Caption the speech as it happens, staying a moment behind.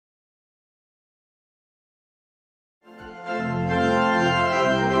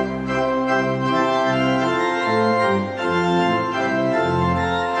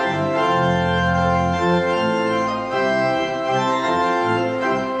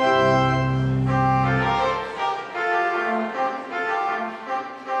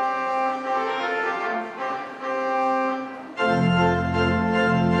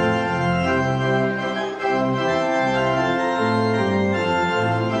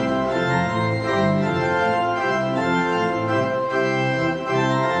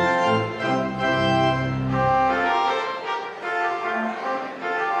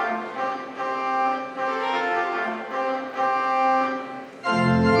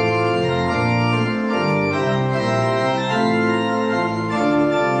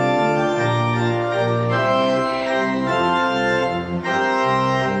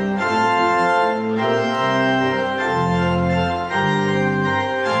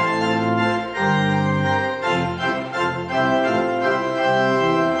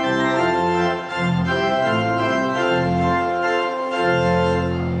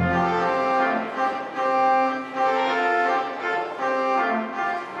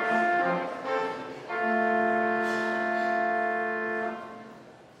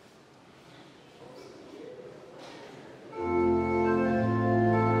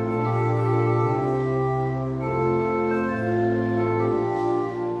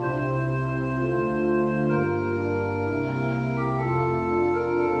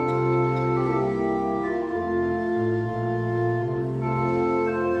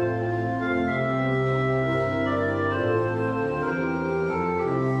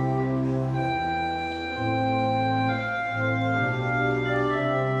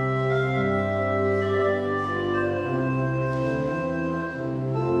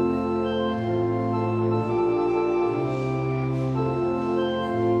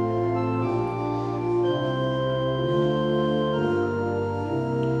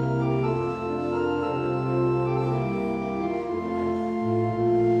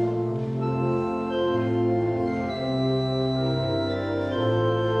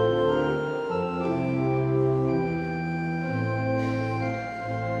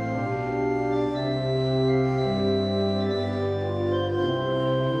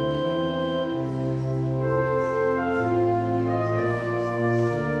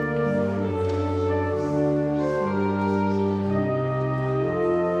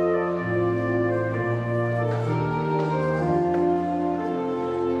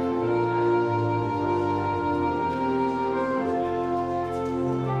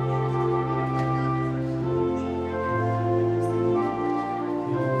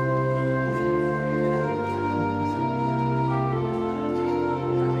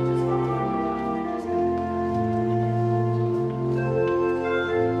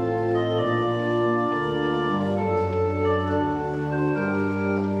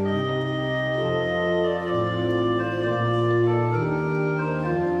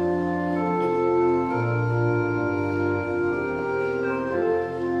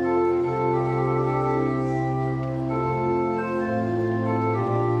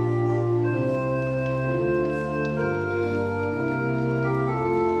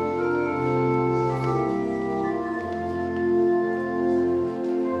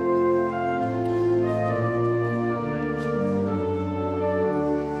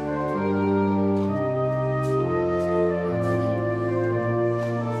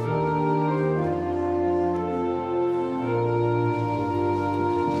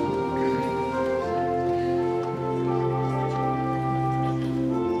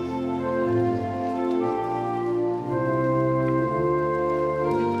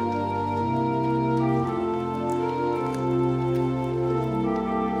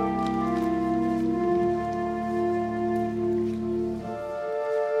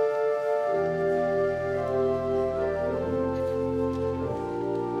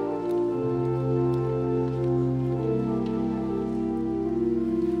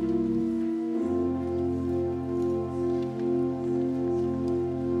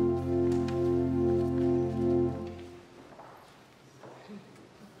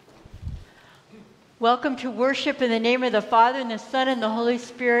Welcome to worship in the name of the Father, and the Son, and the Holy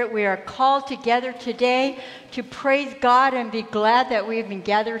Spirit. We are called together today to praise God and be glad that we have been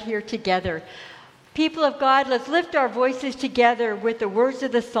gathered here together. People of God, let's lift our voices together with the words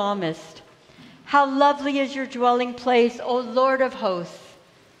of the psalmist. How lovely is your dwelling place, O Lord of hosts.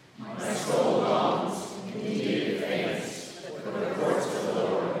 My soul longs and indeed faints for the courts of the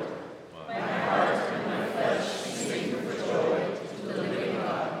Lord. My heart and my flesh sing for joy to the living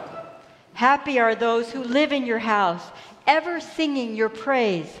God. Happy are those who live in your house, ever singing your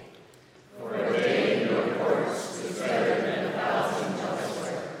praise. For a day in your courts is better than 1,000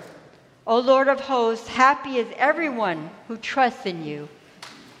 elsewhere. O Lord of hosts, happy is everyone who trusts in you.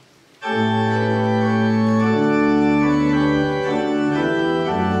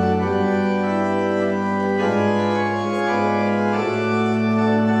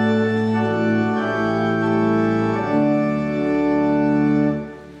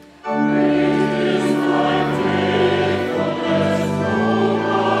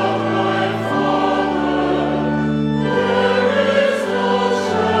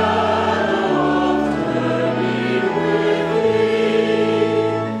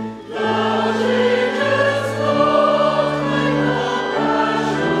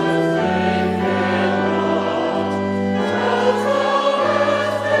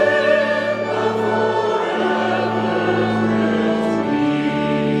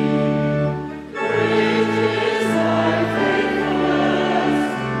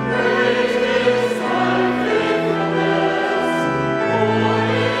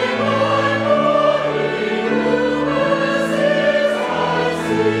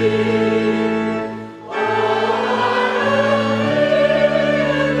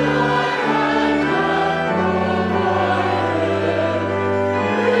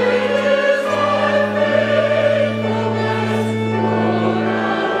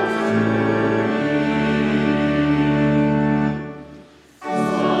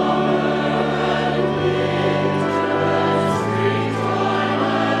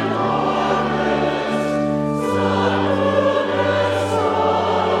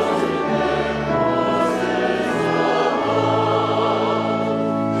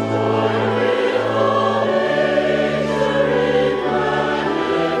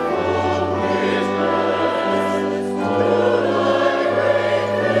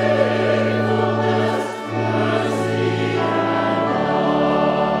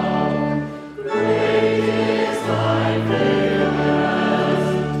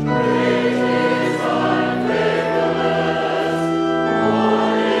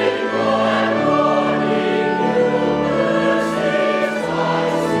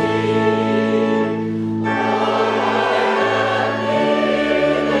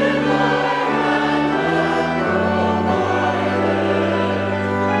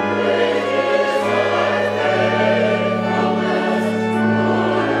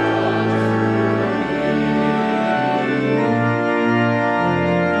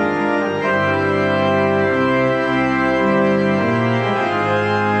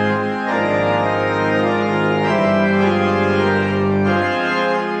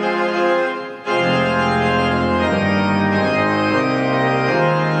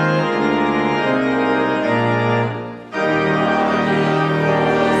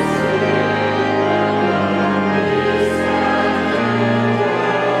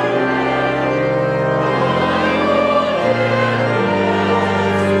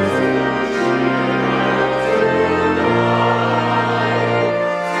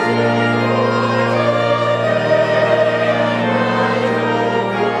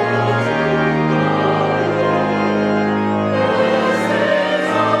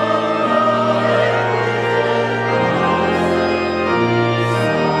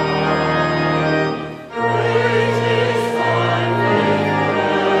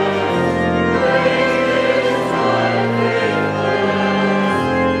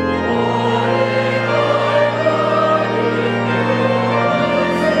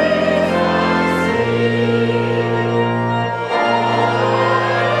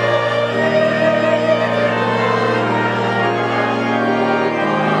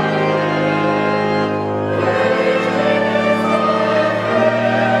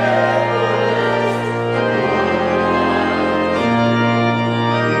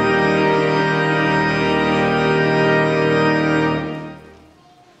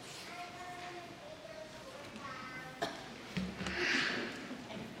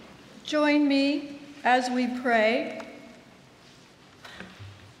 Join me as we pray.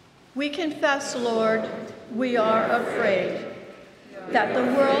 We confess, Lord, we are afraid that the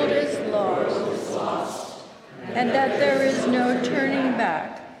world is lost and that there is no turning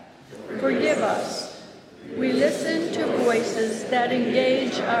back. Forgive us We listen to voices that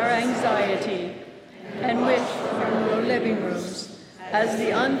engage our anxiety and which, from our living rooms, as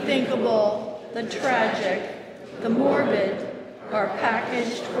the unthinkable, the tragic, the morbid, are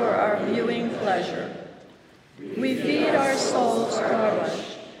packaged for our viewing pleasure. We feed our souls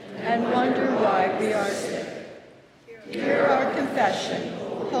garbage and wonder why we are sick. Hear our confession,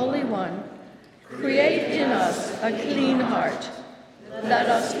 Holy One. Create in us a clean heart. Let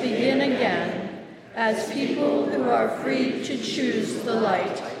us begin again as people who are free to choose the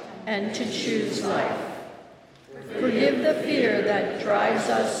light and to choose life. Forgive the fear that drives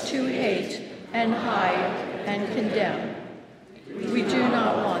us to hate and hide and condemn. We do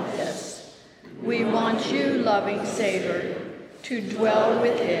not want this. We want you, loving Savior, to dwell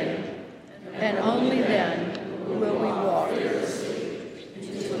within, and only then will we walk.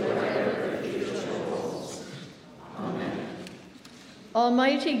 Amen.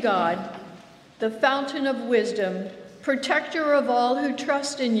 Almighty God, the fountain of wisdom, protector of all who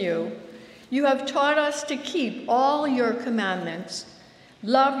trust in you, you have taught us to keep all your commandments,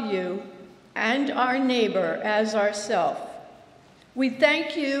 love you, and our neighbor as ourself. We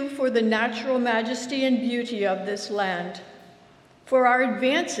thank you for the natural majesty and beauty of this land, for our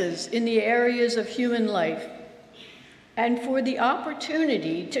advances in the areas of human life, and for the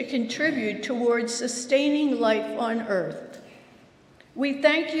opportunity to contribute towards sustaining life on earth. We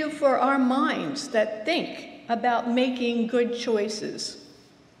thank you for our minds that think about making good choices,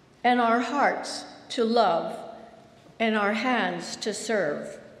 and our hearts to love, and our hands to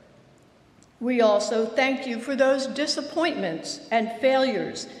serve. We also thank you for those disappointments and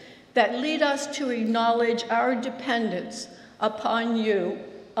failures that lead us to acknowledge our dependence upon you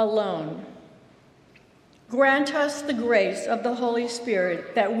alone. Grant us the grace of the Holy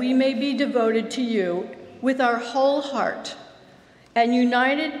Spirit that we may be devoted to you with our whole heart and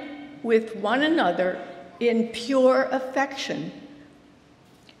united with one another in pure affection.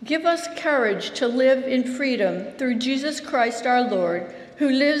 Give us courage to live in freedom through Jesus Christ our Lord, who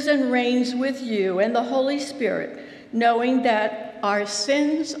lives and reigns with you and the Holy Spirit, knowing that our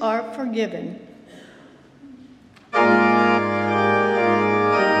sins are forgiven.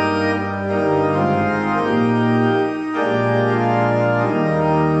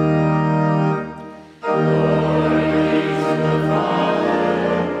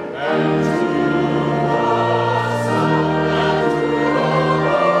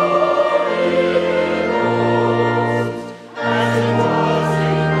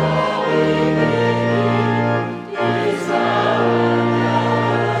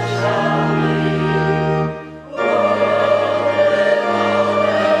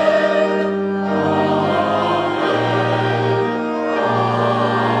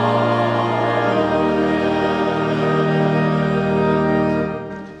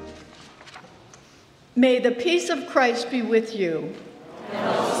 May the peace of Christ be with you. And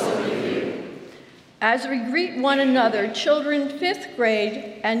also with you. As we greet one another, children 5th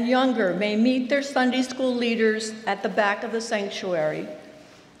grade and younger may meet their Sunday school leaders at the back of the sanctuary.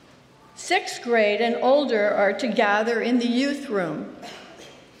 6th grade and older are to gather in the youth room.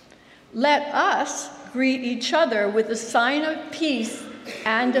 Let us greet each other with a sign of peace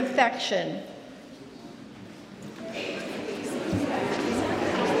and affection.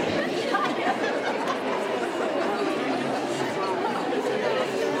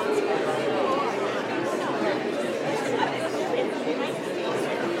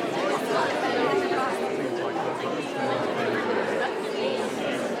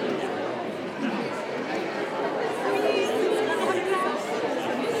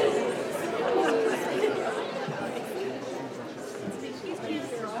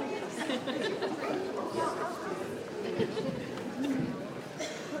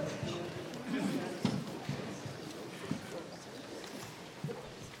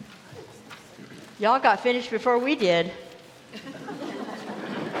 Y'all got finished before we did.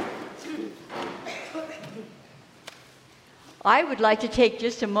 I would like to take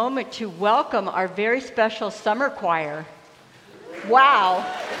just a moment to welcome our very special summer choir. Wow.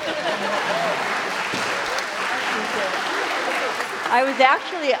 I was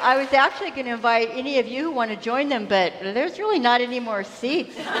actually going to invite any of you who want to join them, but there's really not any more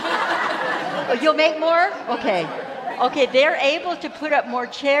seats. Oh, you'll make more? Okay. Okay, they're able to put up more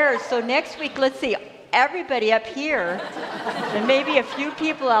chairs, so next week, let's see, everybody up here, and maybe a few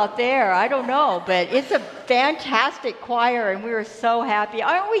people out there, I don't know, but it's a fantastic choir, and we were so happy.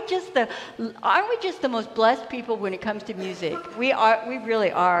 Aren't we just the most blessed people when it comes to music? We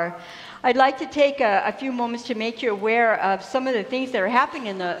really are. I'd like to take a few moments to make you aware of some of the things that are happening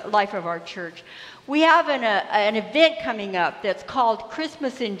in the life of our church. We have an event coming up that's called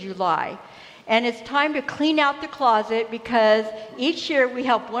Christmas in July. And it's time to clean out the closet because each year we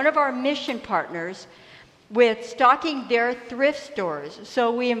help one of our mission partners with stocking their thrift stores.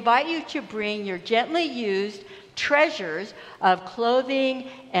 So we invite you to bring your gently used treasures of clothing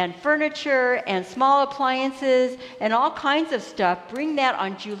and furniture and small appliances and all kinds of stuff. Bring that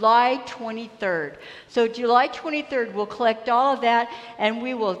on July 23rd. So July 23rd, we'll collect all of that, and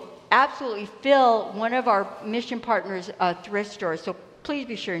we will absolutely fill one of our mission partners' thrift stores. So please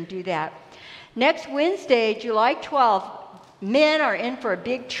be sure and do that. Next Wednesday, July 12th, men are in for a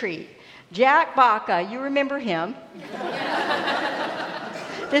big treat. Jack Baca, you remember him.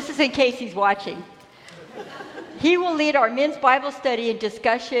 This is in case he's watching. He will lead our men's Bible study and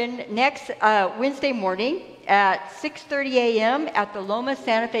discussion next Wednesday morning at 6:30 a.m. at the Loma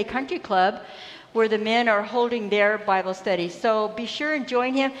Santa Fe Country Club, where the men are holding their Bible study. So be sure and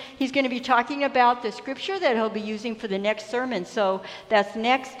join him. He's going to be talking about the scripture that he'll be using for the next sermon. So that's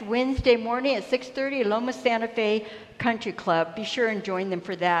next Wednesday morning at 6:30 at Loma Santa Fe Country Club. Be sure and join them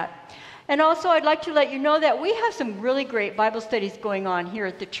for that. And also, I'd like to let you know that we have some really great Bible studies going on here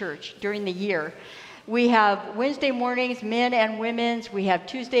at the church during the year. We have Wednesday mornings, men and women's. We have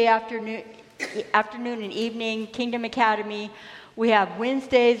Tuesday afternoon and evening, Kingdom Academy. We have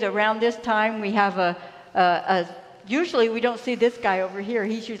Wednesdays around this time. We have usually we don't see this guy over here.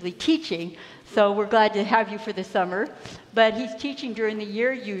 He's usually teaching. So we're glad to have you for the summer. But he's teaching during the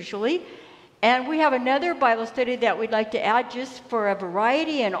year usually. And we have another Bible study that we'd like to add just for a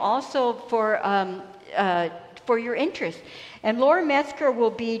variety and also for your interest. And Laura Metzger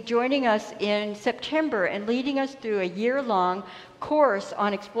will be joining us in September and leading us through a year-long course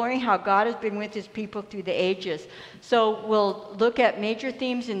on exploring how God has been with his people through the ages. So we'll look at major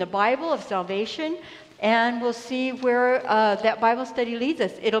themes in the Bible of salvation, and we'll see where that Bible study leads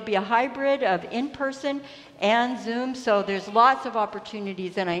us. It'll be a hybrid of in-person and Zoom, so there's lots of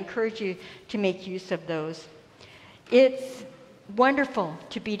opportunities, and I encourage you to make use of those. It's wonderful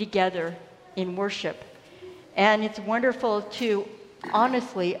to be together in worship. And it's wonderful to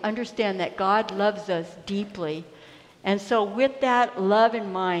honestly understand that God loves us deeply. And so with that love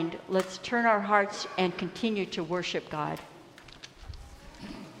in mind, let's turn our hearts and continue to worship God.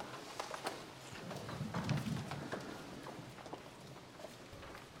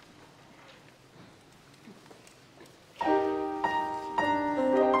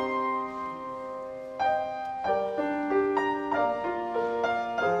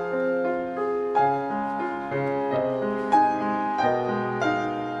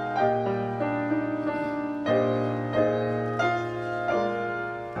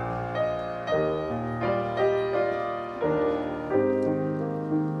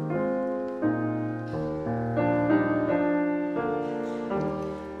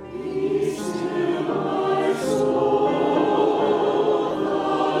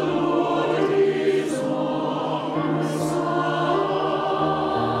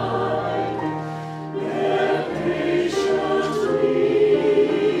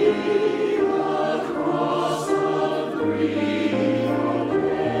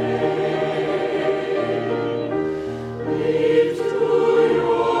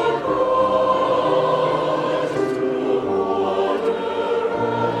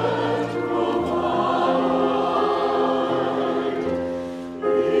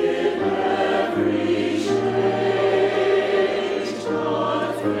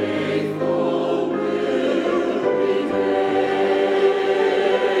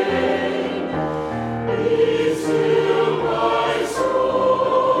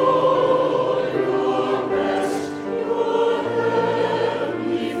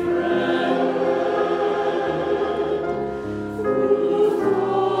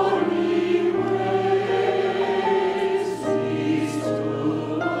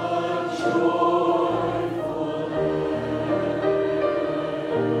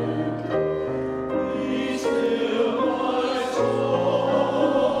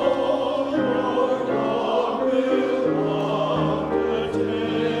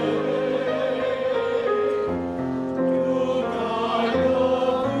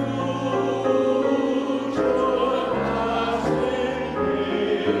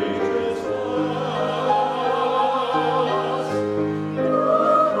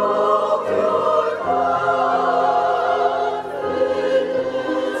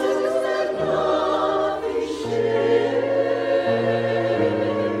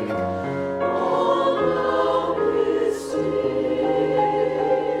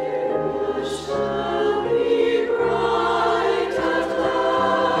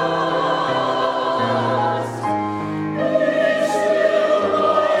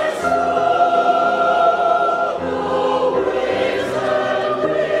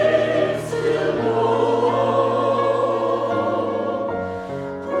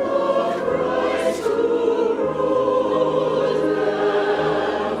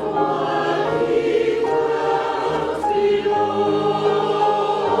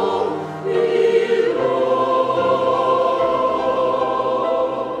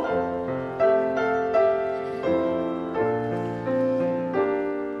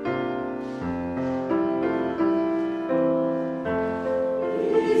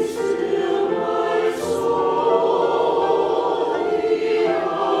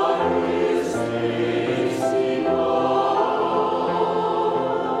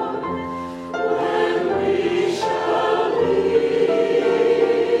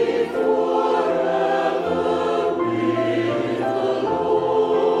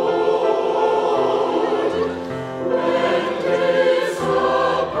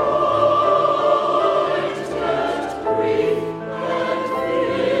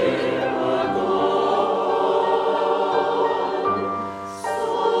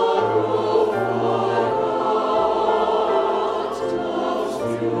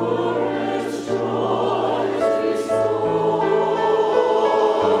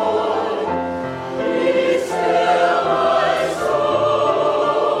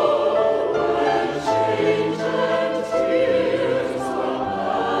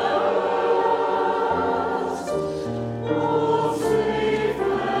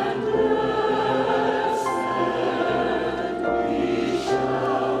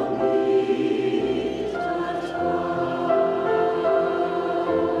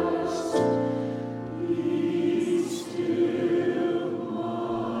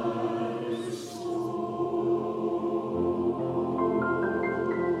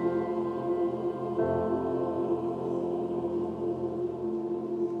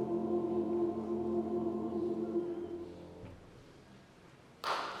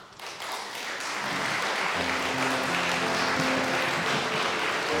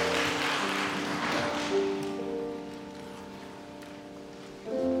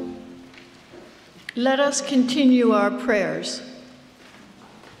 Let us continue our prayers.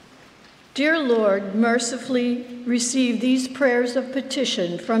 Dear Lord, mercifully receive these prayers of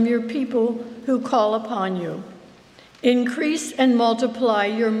petition from your people who call upon you. Increase and multiply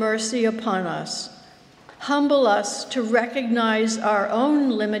your mercy upon us. Humble us to recognize our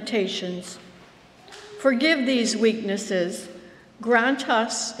own limitations. Forgive these weaknesses. Grant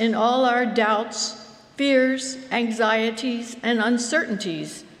us in all our doubts, fears, anxieties, and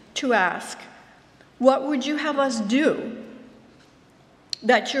uncertainties to ask, what would you have us do?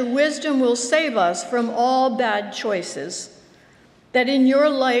 That your wisdom will save us from all bad choices, that in your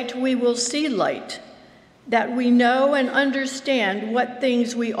light we will see light, that we know and understand what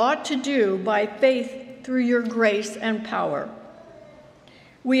things we ought to do by faith through your grace and power.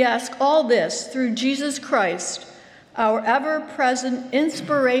 We ask all this through Jesus Christ, our ever-present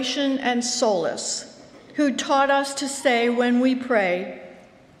inspiration and solace, who taught us to say when we pray,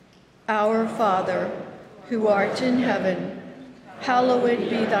 Our Father, who art in heaven, hallowed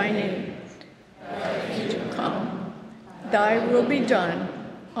be thy name. Thy kingdom come, thy will be done,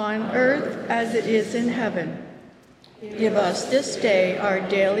 on earth as it is in heaven. Give us this day our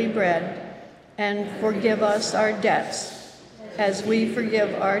daily bread, and forgive us our debts, as we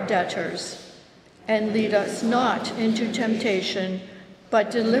forgive our debtors. And lead us not into temptation,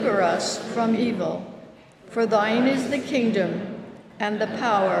 but deliver us from evil. For thine is the kingdom, and the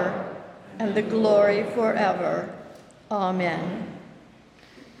power, and the glory forever. Amen.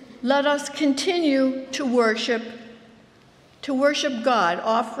 Let us continue to worship God,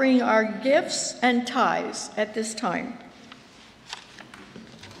 offering our gifts and tithes at this time.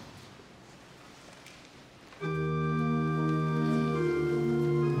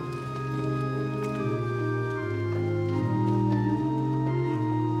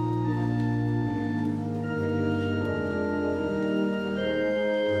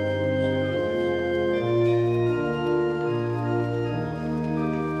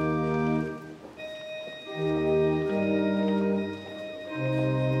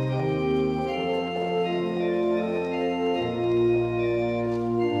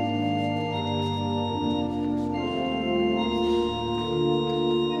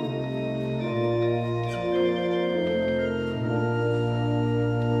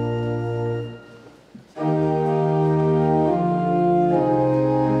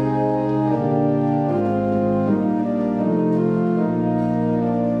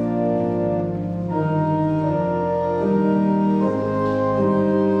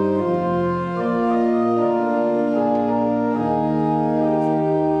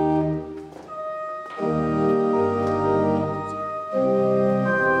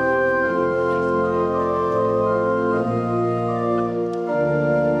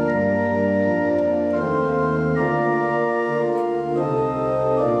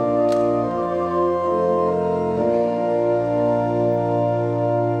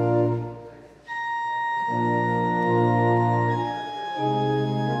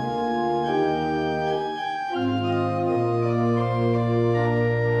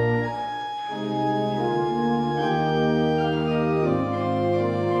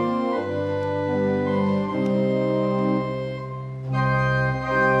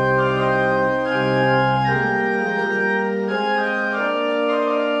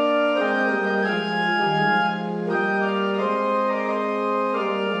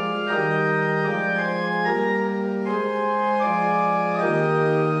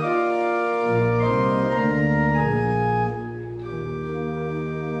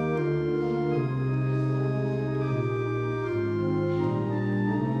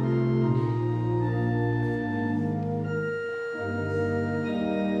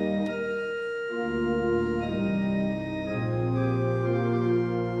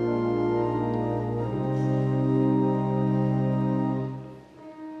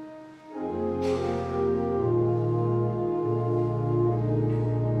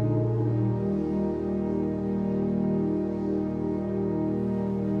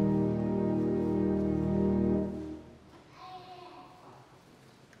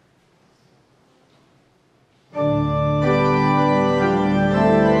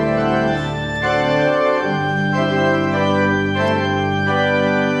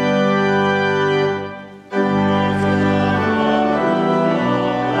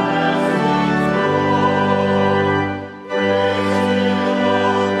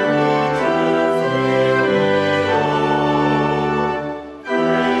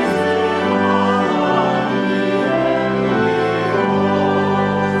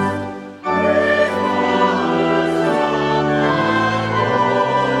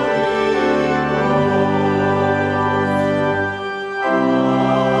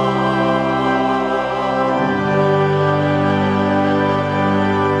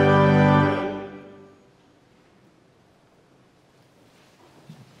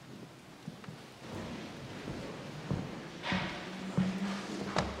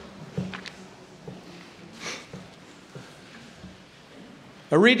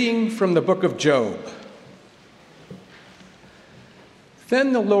 A reading from the book of Job.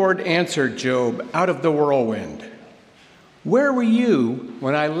 Then the Lord answered Job out of the whirlwind, "Where were you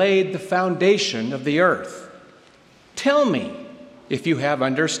when I laid the foundation of the earth? Tell me if you have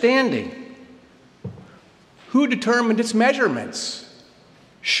understanding. Who determined its measurements?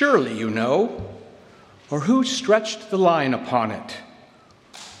 Surely you know. Or who stretched the line upon it?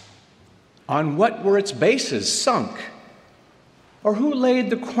 On what were its bases sunk? Or who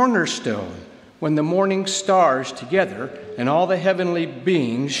laid the cornerstone when the morning stars together and all the heavenly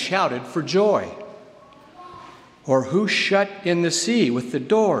beings shouted for joy? Or who shut in the sea with the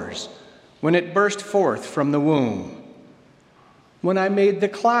doors when it burst forth from the womb? When I made the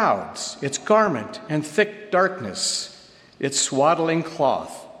clouds its garment and thick darkness, its swaddling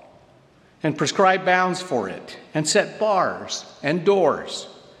cloth, and prescribed bounds for it, and set bars and doors,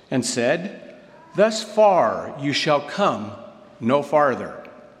 and said, 'Thus far you shall come no farther,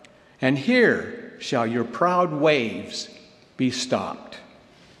 and here shall your proud waves be stopped.'"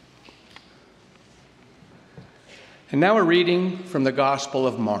 And now a reading from the Gospel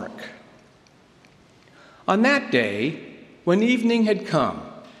of Mark. On that day, when evening had come,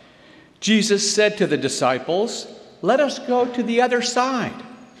 Jesus said to the disciples, "Let us go to the other side."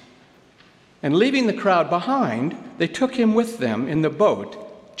 And leaving the crowd behind, they took him with them in the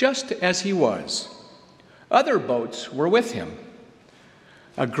boat, just as he was. Other boats were with him.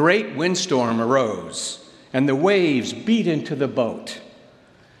 A great windstorm arose, and the waves beat into the boat,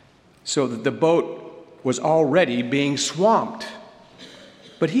 so that the boat was already being swamped.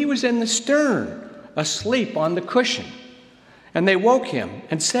 But he was in the stern, asleep on the cushion. And they woke him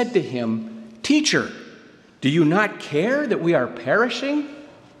and said to him, "Teacher, do you not care that we are perishing?"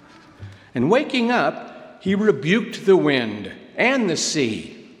 And waking up, he rebuked the wind and the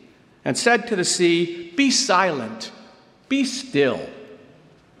sea, and said to the sea, "Be silent, be still."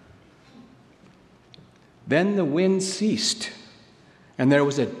 Then the wind ceased, and there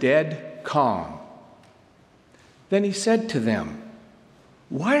was a dead calm. Then he said to them,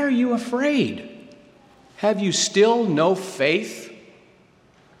 "Why are you afraid? Have you still no faith?"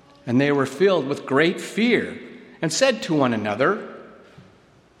 And they were filled with great fear, and said to one another,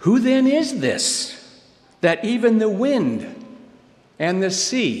 "Who then is this, that even the wind and the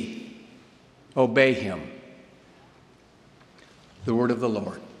sea obey him?" The word of the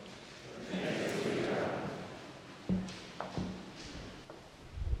Lord.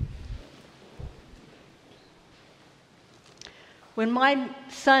 When my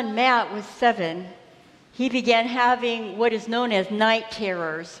son Matt was 7, he began having what is known as night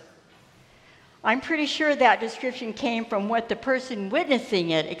terrors. I'm pretty sure that description came from what the person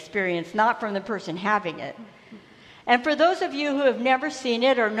witnessing it experienced, not from the person having it. And for those of you who have never seen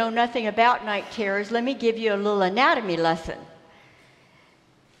it or know nothing about night terrors, let me give you a little anatomy lesson.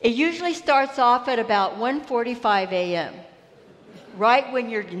 It usually starts off at about 1:45 a.m., right when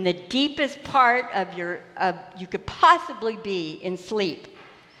you're in the deepest part of you could possibly be in sleep.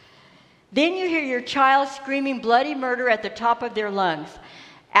 Then you hear your child screaming bloody murder at the top of their lungs.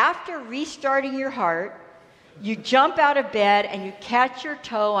 After restarting your heart, you jump out of bed and you catch your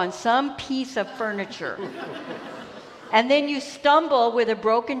toe on some piece of furniture. And then you stumble with a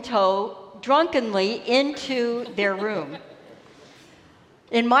broken toe drunkenly into their room.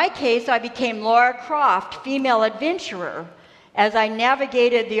 In my case, I became Laura Croft, female adventurer, as I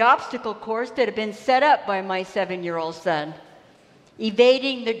navigated the obstacle course that had been set up by my 7-year-old son,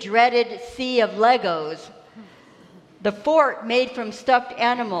 evading the dreaded sea of Legos, the fort made from stuffed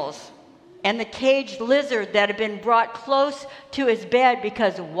animals, and the caged lizard that had been brought close to his bed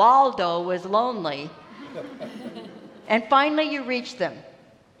because Waldo was lonely. And finally you reach them.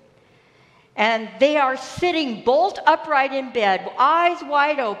 And they are sitting bolt upright in bed, eyes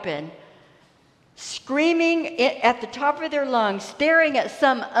wide open, screaming at the top of their lungs, staring at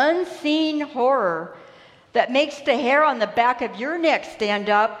some unseen horror that makes the hair on the back of your neck stand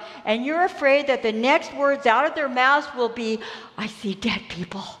up, and you're afraid that the next words out of their mouths will be, "I see dead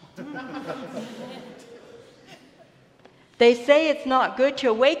people." They say it's not good to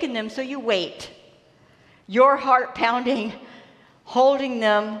awaken them, so you wait, your heart pounding, holding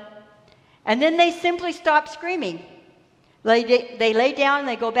them, and then they simply stop screaming. They lay down and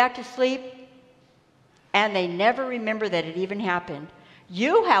they go back to sleep, and they never remember that it even happened.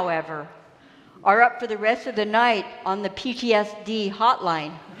 You, however, are up for the rest of the night on the PTSD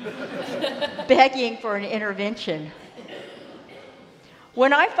hotline, begging for an intervention.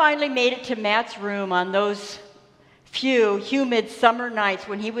 When I finally made it to Matt's room on those few humid summer nights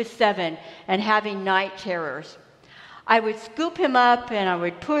when he was 7 and having night terrors, I would scoop him up and I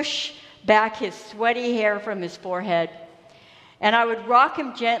would push back his sweaty hair from his forehead. And I would rock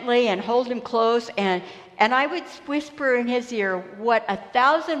him gently and hold him close, and I would whisper in his ear what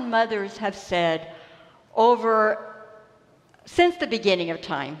 1,000 mothers have said since the beginning of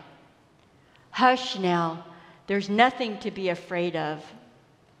time. Hush now, there's nothing to be afraid of.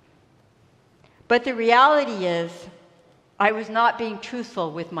 But the reality is, I was not being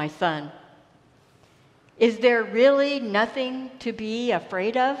truthful with my son. Is there really nothing to be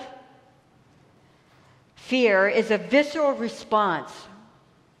afraid of? Fear is a visceral response.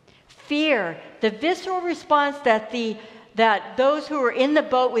 Fear, the visceral response that those who were in the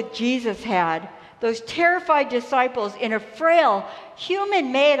boat with Jesus had, those terrified disciples in a frail,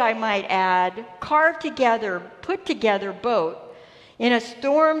 human-made, I might add, carved together, put together boat in a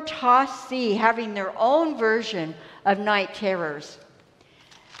storm-tossed sea, having their own version of night terrors.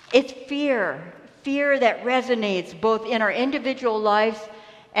 It's fear that resonates both in our individual lives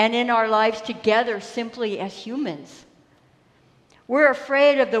and in our lives together simply as humans. We're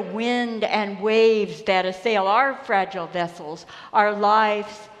afraid of the wind and waves that assail our fragile vessels, our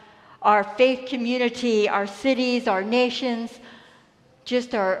lives, our faith community, our cities, our nations,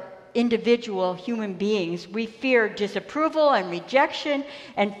 just our individual human beings. We fear disapproval and rejection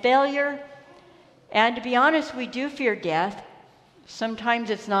and failure. And to be honest, we do fear death. Sometimes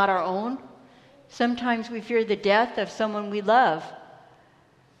it's not our own. Sometimes we fear the death of someone we love,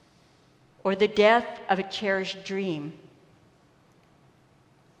 or the death of a cherished dream.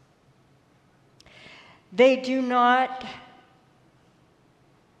 They do not,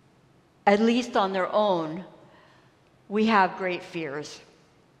 at least on their own, we have great fears.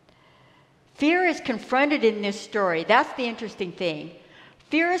 Fear is confronted in this story. That's the interesting thing.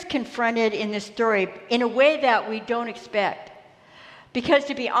 Fear is confronted in this story in a way that we don't expect. Because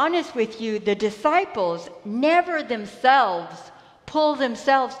to be honest with you, the disciples never themselves pull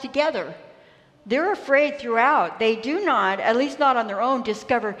themselves together. They're afraid throughout. They do not, at least not on their own,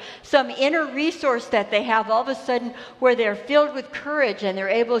 discover some inner resource that they have all of a sudden where they're filled with courage and they're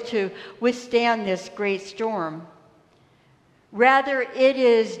able to withstand this great storm. Rather, it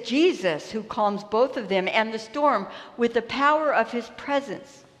is Jesus who calms both of them and the storm with the power of his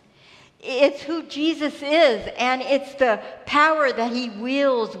presence. It's who Jesus is, and it's the power that he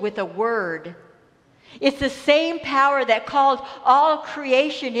wields with a word. It's the same power that called all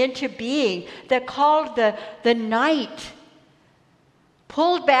creation into being, that called the night,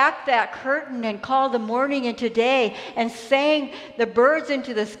 pulled back that curtain and called the morning into day, and sang the birds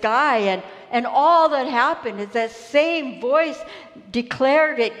into the sky. And all that happened is that same voice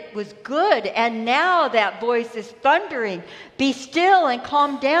declared it was good, and now that voice is thundering, "Be still and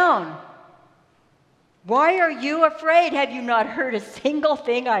calm down. Why are you afraid? Have you not heard a single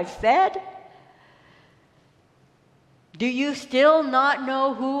thing I've said? Do you still not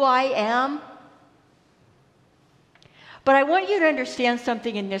know who I am?" But I want you to understand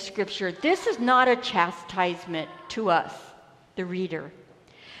something in this scripture. This is not a chastisement to us, the reader.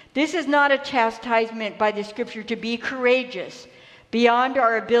 This is not a chastisement by the scripture to be courageous beyond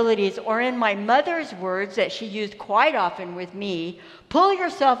our abilities, or in my mother's words that she used quite often with me, pull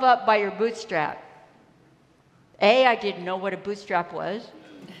yourself up by your bootstrap. A, I didn't know what a bootstrap was.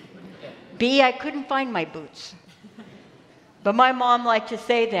 B, I couldn't find my boots. But my mom liked to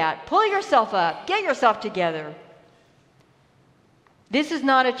say that. Pull yourself up. Get yourself together. This is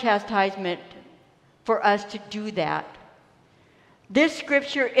not a chastisement for us to do that. This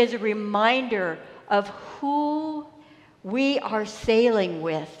scripture is a reminder of who we are sailing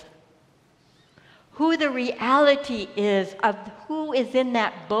with, who the reality is of who is in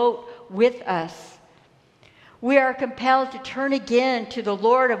that boat with us. We are compelled to turn again to the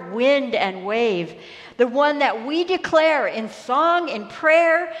Lord of wind and wave, the one that we declare in song, in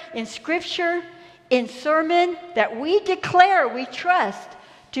prayer, in scripture, in sermon, that we declare we trust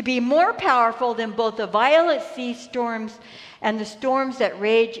to be more powerful than both the violent sea storms and the storms that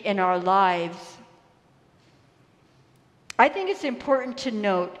rage in our lives. I think it's important to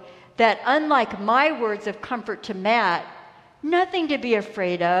note that unlike my words of comfort to Matt, nothing to be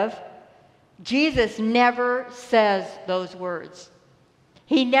afraid of, Jesus never says those words.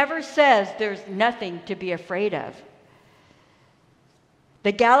 He never says there's nothing to be afraid of.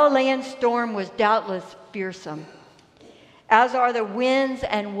 The Galilean storm was doubtless fearsome, as are the winds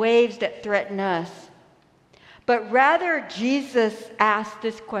and waves that threaten us. But rather, Jesus asked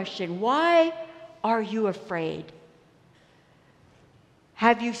this question: why are you afraid?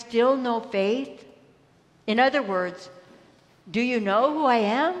 Have you still no faith? In other words, do you know who I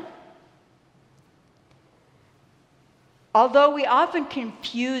am? Although we often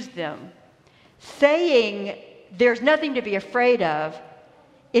confuse them, saying there's nothing to be afraid of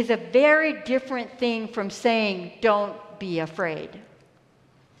is a very different thing from saying don't be afraid.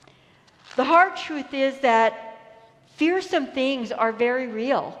 The hard truth is that fearsome things are very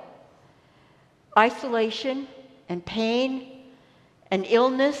real. Isolation and pain and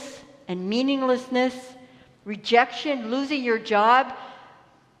illness and meaninglessness, rejection, losing your job,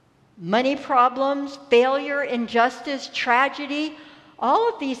 money problems, failure, injustice, tragedy, all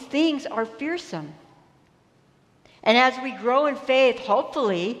of these things are fearsome. And as we grow in faith,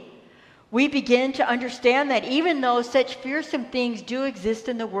 hopefully, we begin to understand that even though such fearsome things do exist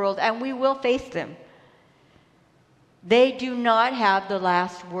in the world, and we will face them, they do not have the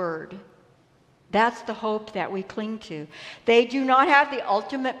last word. That's the hope that we cling to. They do not have the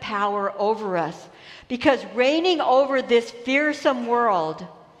ultimate power over us, because reigning over this fearsome world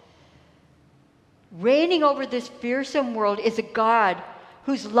is a God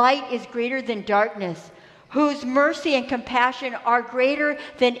whose light is greater than darkness, whose mercy and compassion are greater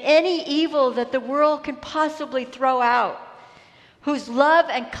than any evil that the world can possibly throw out, whose love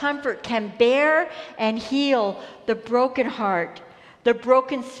and comfort can bear and heal the broken heart, the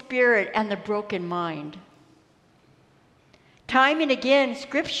broken spirit, and the broken mind. Time and again,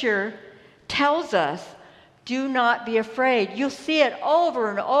 Scripture tells us, do not be afraid. You'll see it over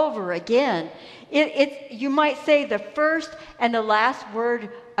and over again. It's, you might say, the first and the last word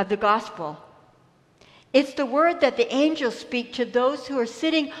of the gospel. It's the word that the angels speak to those who are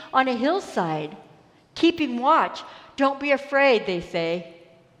sitting on a hillside, keeping watch. Don't be afraid, they say.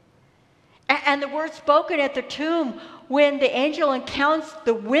 And the word spoken at the tomb when the angel encounters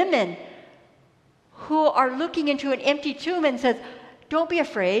the women who are looking into an empty tomb and says, don't be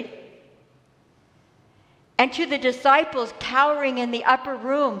afraid. And to the disciples cowering in the upper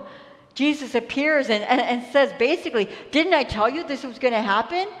room, Jesus appears and says, basically, didn't I tell you this was going to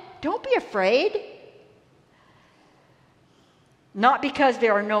happen? Don't be afraid. Not because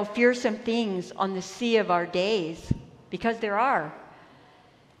there are no fearsome things on the sea of our days, because there are.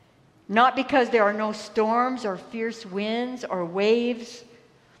 Not because there are no storms or fierce winds or waves,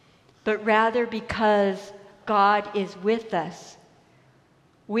 but rather because God is with us.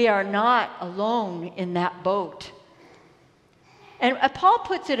 We are not alone in that boat. And Paul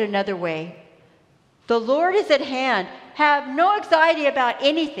puts it another way. The Lord is at hand. Have no anxiety about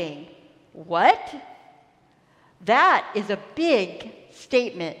anything. What? That is a big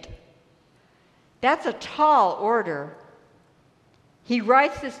statement. That's a tall order. He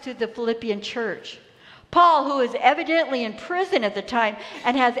writes this to the Philippian church. Paul, who is evidently in prison at the time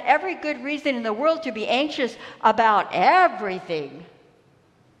and has every good reason in the world to be anxious about everything.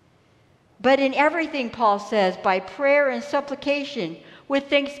 But in everything, Paul says, by prayer and supplication, with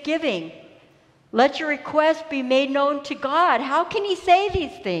thanksgiving, let your requests be made known to God. How can he say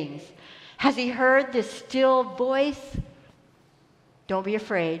these things? Has he heard this still voice? Don't be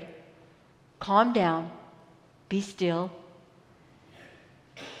afraid. Calm down. Be still.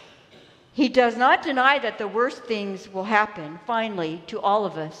 He does not deny that the worst things will happen, finally, to all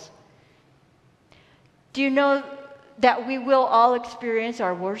of us. Do you know that we will all experience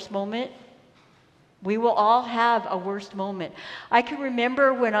our worst moment? We will all have a worst moment. I can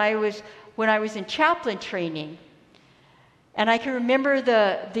remember when I was in chaplain training, and I can remember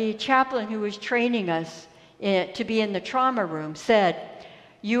the chaplain who was training us to be in the trauma room said,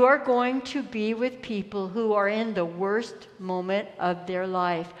 you are going to be with people who are in the worst moment of their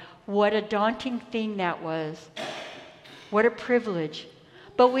life. What a daunting thing that was. What a privilege.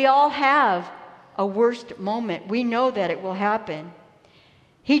 But we all have a worst moment. We know that it will happen.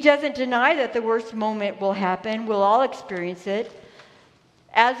 He doesn't deny that the worst moment will happen. We'll all experience it.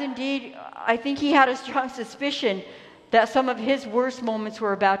 As indeed, I think he had a strong suspicion that some of his worst moments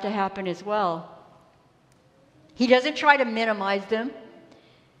were about to happen as well. He doesn't try to minimize them.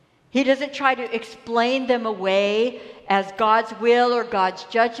 He doesn't try to explain them away as God's will or God's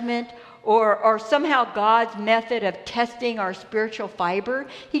judgment or somehow God's method of testing our spiritual fiber.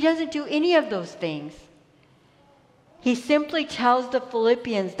 He doesn't do any of those things. He simply tells the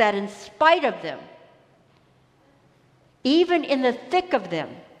Philippians that in spite of them, even in the thick of them,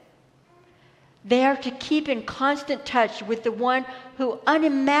 they are to keep in constant touch with the one who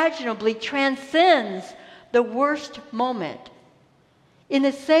unimaginably transcends the worst moment, in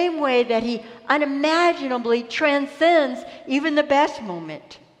the same way that he unimaginably transcends even the best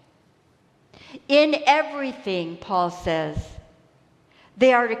moment. In everything, Paul says,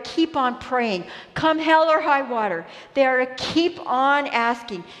 they are to keep on praying, come hell or high water. They are to keep on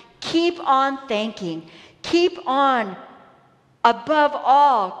asking, keep on thanking, keep on, above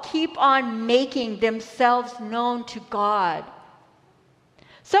all, keep on making themselves known to God.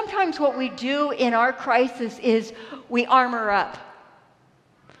 Sometimes what we do in our crisis is we armor up.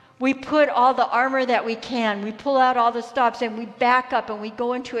 We put all the armor that we can. We pull out all the stops and we back up and we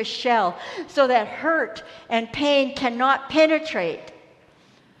go into a shell so that hurt and pain cannot penetrate.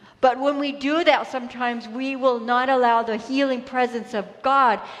 But when we do that, sometimes we will not allow the healing presence of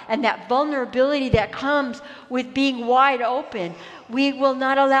God and that vulnerability that comes with being wide open. We will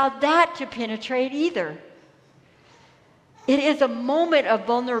not allow that to penetrate either. It is a moment of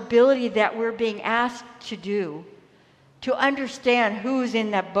vulnerability that we're being asked to do, to understand who's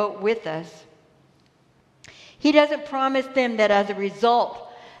in that boat with us. He doesn't promise them that as a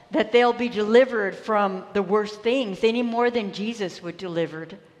result that they'll be delivered from the worst things any more than Jesus was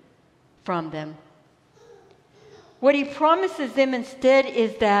delivered from them. What he promises them instead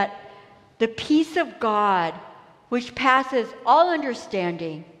is that the peace of God, which passes all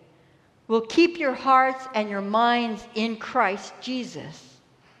understanding, will keep your hearts and your minds in Christ Jesus.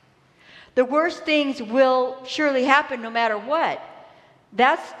 The worst things will surely happen no matter what.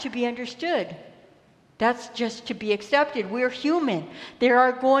 That's to be understood. That's just to be accepted. We're human. There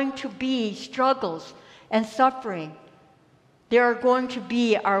are going to be struggles and suffering. There are going to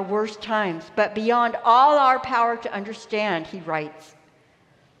be our worst times, but beyond all our power to understand, he writes,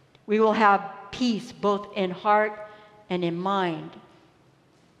 we will have peace both in heart and in mind.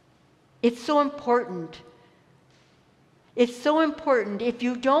 It's so important. It's so important. If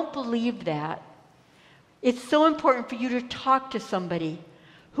you don't believe that, it's so important for you to talk to somebody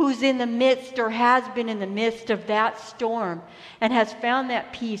who's in the midst or has been in the midst of that storm and has found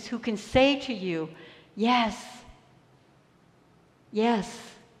that peace, who can say to you, yes, yes.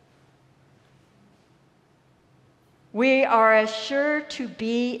 We are as sure to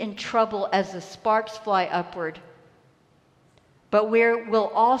be in trouble as the sparks fly upward, but we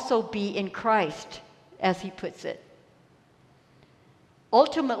will also be in Christ, as he puts it.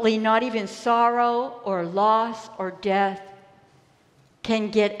 Ultimately, not even sorrow or loss or death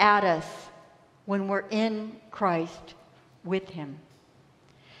can get at us when we're in Christ with him.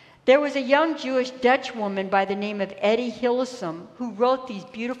 There was a young Jewish Dutch woman by the name of Etty Hillesum who wrote these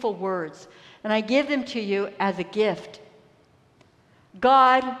beautiful words, and I give them to you as a gift.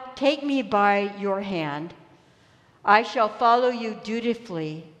 God, take me by your hand. I shall follow you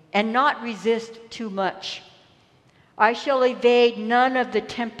dutifully and not resist too much. I shall evade none of the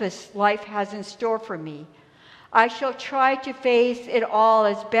tempests life has in store for me. I shall try to face it all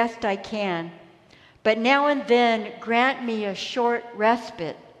as best I can, but now and then grant me a short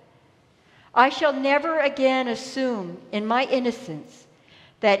respite. I shall never again assume in my innocence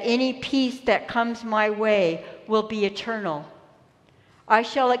that any peace that comes my way will be eternal. I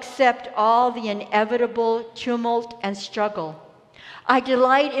shall accept all the inevitable tumult and struggle. I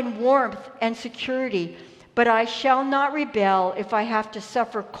delight in warmth and security, but I shall not rebel if I have to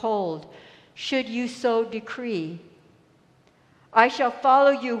suffer cold, should you so decree. I shall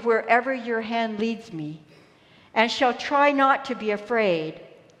follow you wherever your hand leads me, and shall try not to be afraid.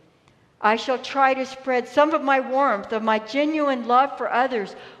 I shall try to spread some of my warmth, of my genuine love for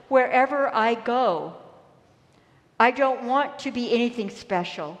others, wherever I go. I don't want to be anything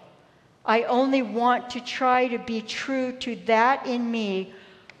special. I only want to try to be true to that in me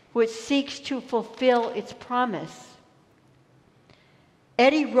which seeks to fulfill its promise.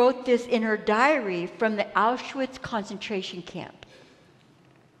 Etty wrote this in her diary from the Auschwitz concentration camp,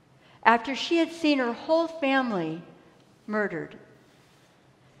 after she had seen her whole family murdered.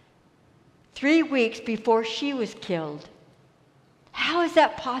 3 weeks before she was killed. How is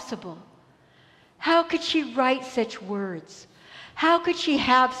that possible? How could she write such words? How could she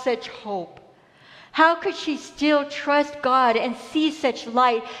have such hope? How could she still trust God and see such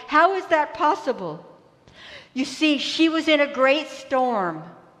light? How is that possible? You see, she was in a great storm,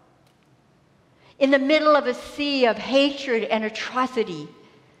 in the middle of a sea of hatred and atrocity.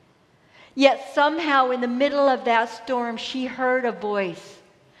 Yet somehow in the middle of that storm, she heard a voice.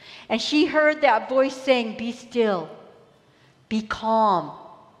 And she heard that voice saying, be still, be calm,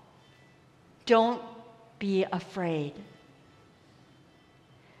 don't be afraid.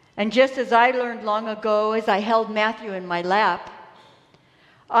 And just as I learned long ago as I held Matthew in my lap,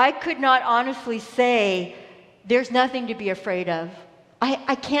 I could not honestly say, there's nothing to be afraid of.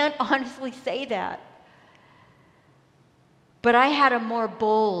 I can't honestly say that. But I had a more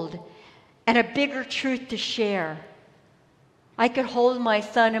bold and a bigger truth to share. I could hold my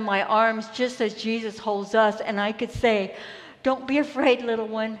son in my arms just as Jesus holds us, and I could say, don't be afraid, little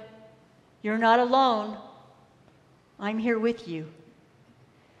one. You're not alone. I'm here with you.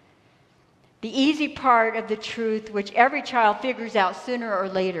 The easy part of the truth, which every child figures out sooner or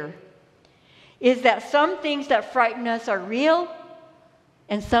later, is that some things that frighten us are real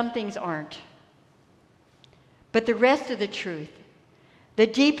and some things aren't. But the rest of the truth, The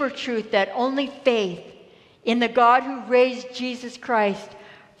deeper truth that only faith in the God who raised Jesus Christ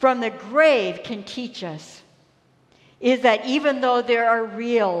from the grave can teach us is that even though there are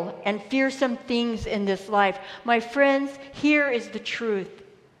real and fearsome things in this life, my friends, here is the truth.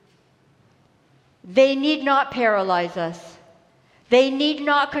 They need not paralyze us. They need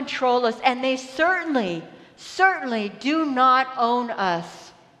not control us, and they certainly do not own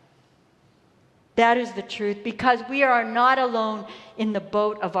us. That is the truth, because we are not alone in the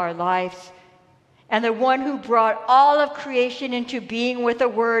boat of our lives. And the one who brought all of creation into being with a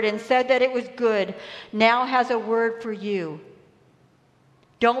word and said that it was good now has a word for you.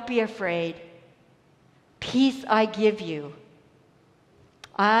 Don't be afraid. Peace I give you.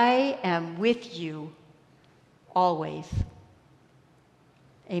 I am with you always.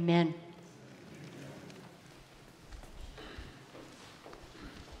 Amen.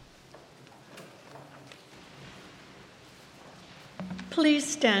 Please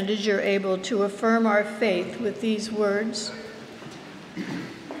stand as you're able to affirm our faith with these words.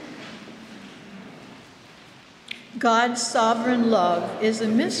 God's sovereign love is a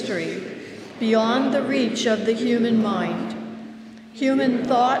mystery beyond the reach of the human mind. Human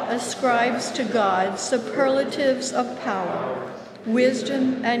thought ascribes to God superlatives of power,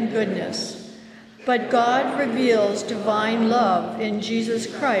 wisdom, and goodness. But God reveals divine love in Jesus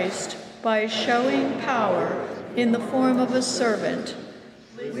Christ by showing power in the form of a servant,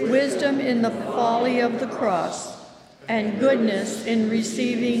 wisdom in the folly of the cross, and goodness in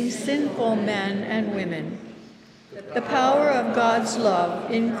receiving sinful men and women. The power of God's love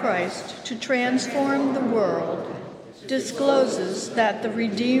in Christ to transform the world discloses that the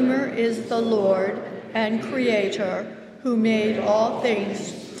Redeemer is the Lord and Creator who made all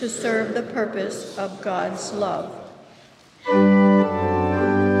things to serve the purpose of God's love.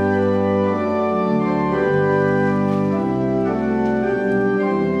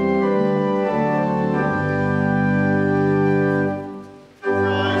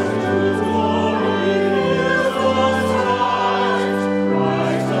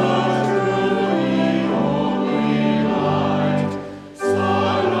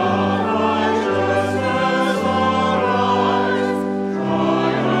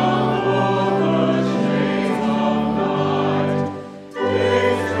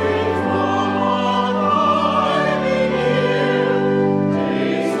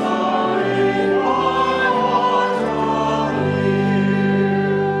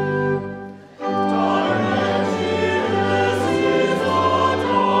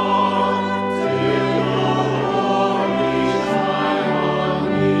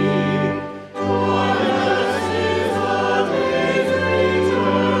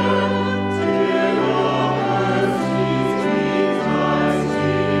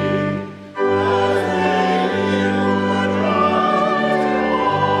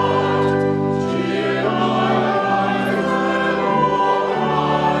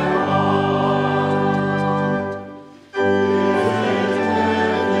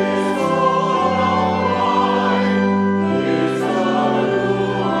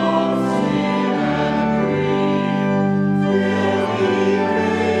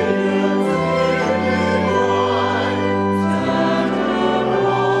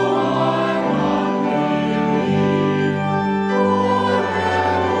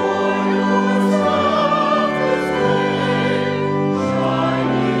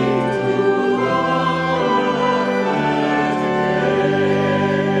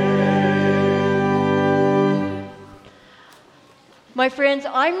 My friends,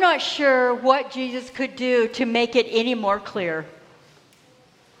 I'm not sure what Jesus could do to make it any more clear.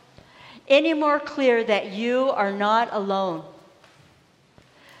 Any more clear that you are not alone.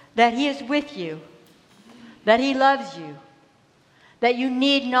 That He is with you. That He loves you. That you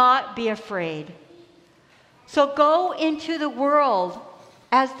need not be afraid. So go into the world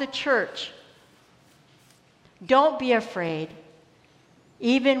as the church. Don't be afraid.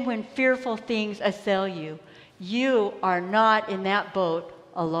 Even when fearful things assail you, you are not in that boat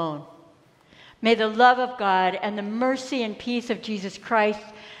alone. May the love of God and the mercy and peace of Jesus Christ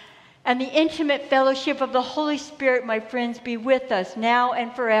and the intimate fellowship of the Holy Spirit, my friends, be with us now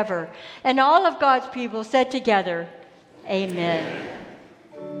and forever. And all of God's people said together, Amen.